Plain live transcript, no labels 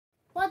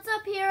What's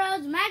up,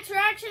 heroes? Max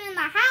Reaction in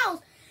the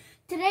house.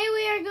 Today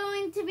we are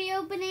going to be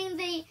opening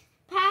the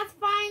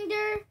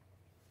Pathfinder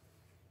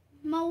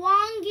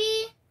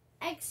Mwangi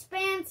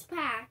Expanse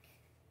pack.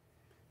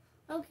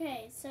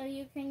 Okay, so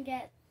you can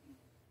get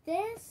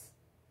this,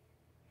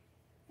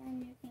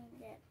 and you can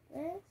get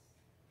this,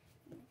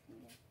 and you can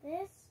get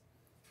this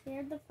here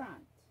at the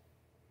front.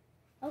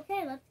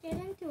 Okay, let's get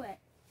into it.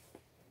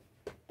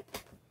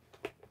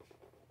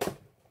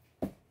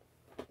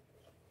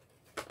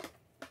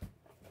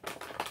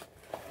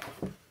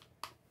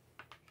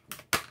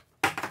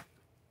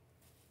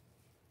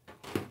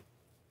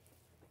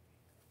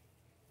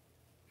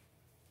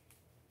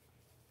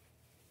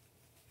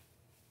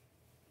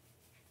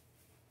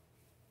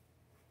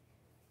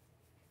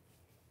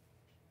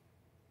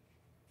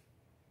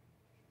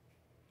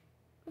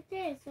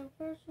 Okay, so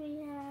first we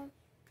have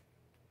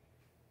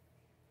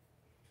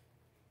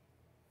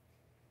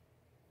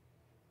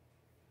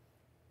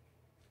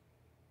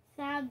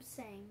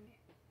Sabsing.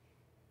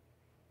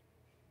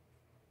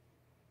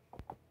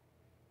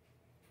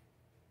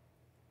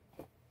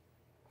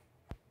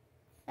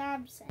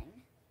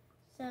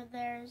 So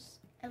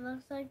it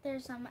looks like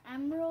there's some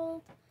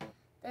emerald,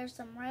 there's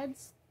some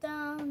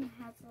redstone,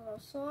 it has a little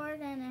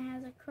sword, and it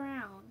has a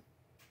crown.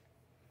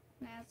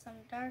 And it has some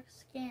dark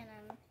skin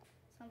and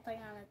something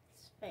on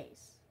its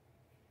face.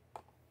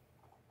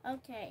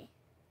 Okay.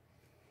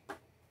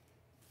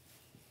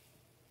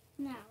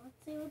 Now, let's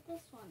see what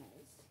this one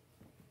is.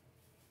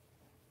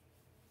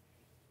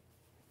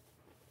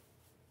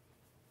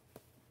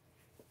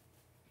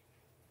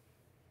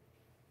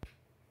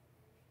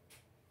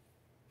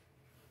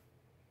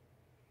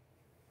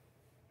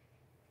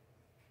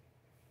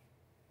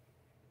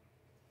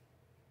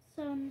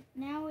 So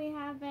now we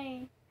have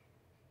a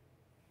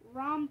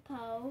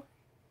Rompo.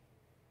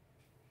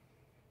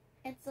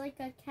 It's like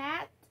a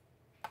cat,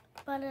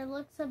 but it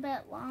looks a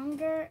bit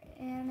longer,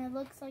 and it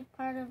looks like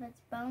part of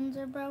its bones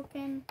are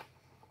broken.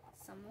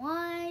 Some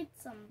white,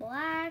 some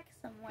black,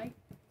 some white,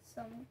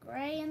 some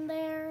gray in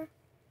there,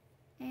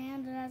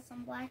 and it has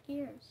some black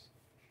ears.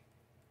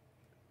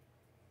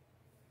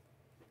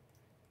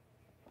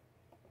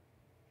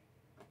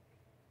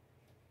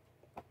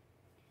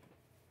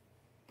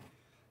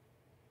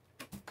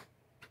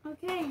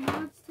 Okay,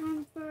 now it's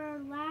time for our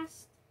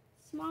last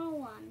small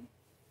one.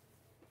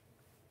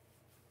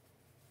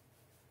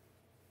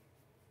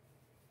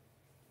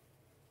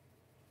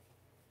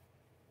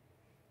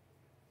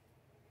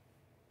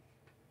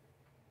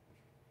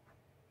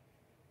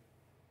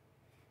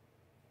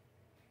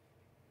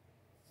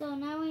 So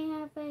now we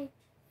have a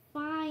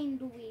Find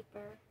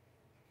Weeper.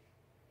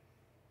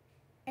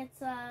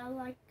 It's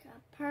like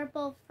a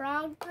purple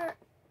frog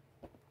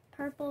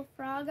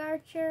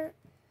archer.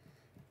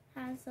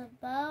 Has a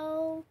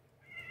bow.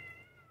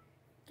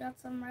 Got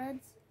some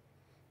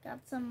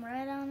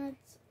red on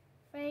its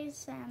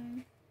face,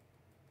 and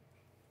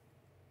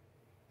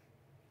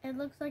it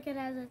looks like it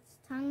has its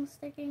tongue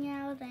sticking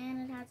out,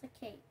 and it has a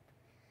cape.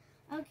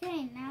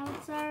 Okay, now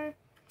it's our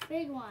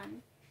big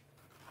one.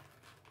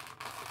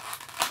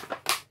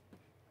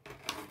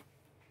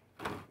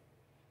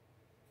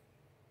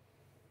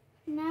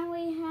 Now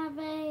we have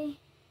a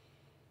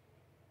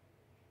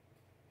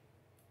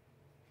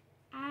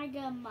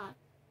Agamuxa.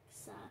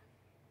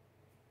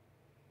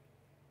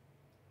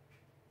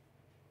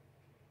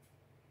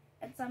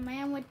 It's a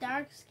man with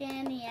dark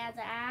skin, he has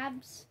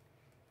abs,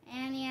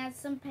 and he has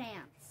some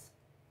pants.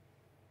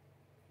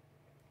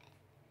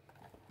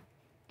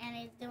 And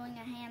he's doing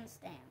a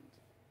handstand.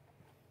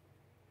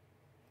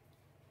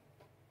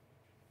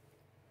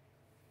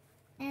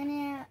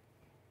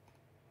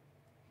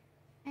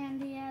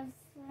 And he has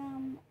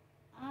some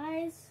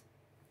eyes.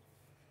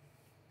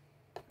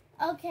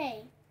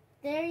 Okay,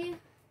 there you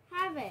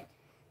have it.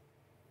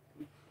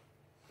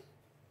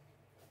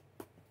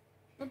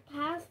 The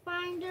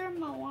Pathfinder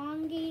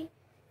Mwangi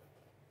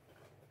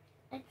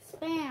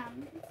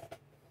Expanse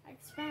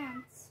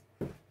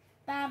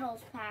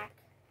Battles Pack.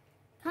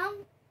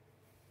 Come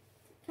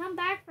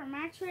back for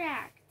Max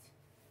React.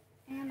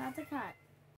 And that's a cut.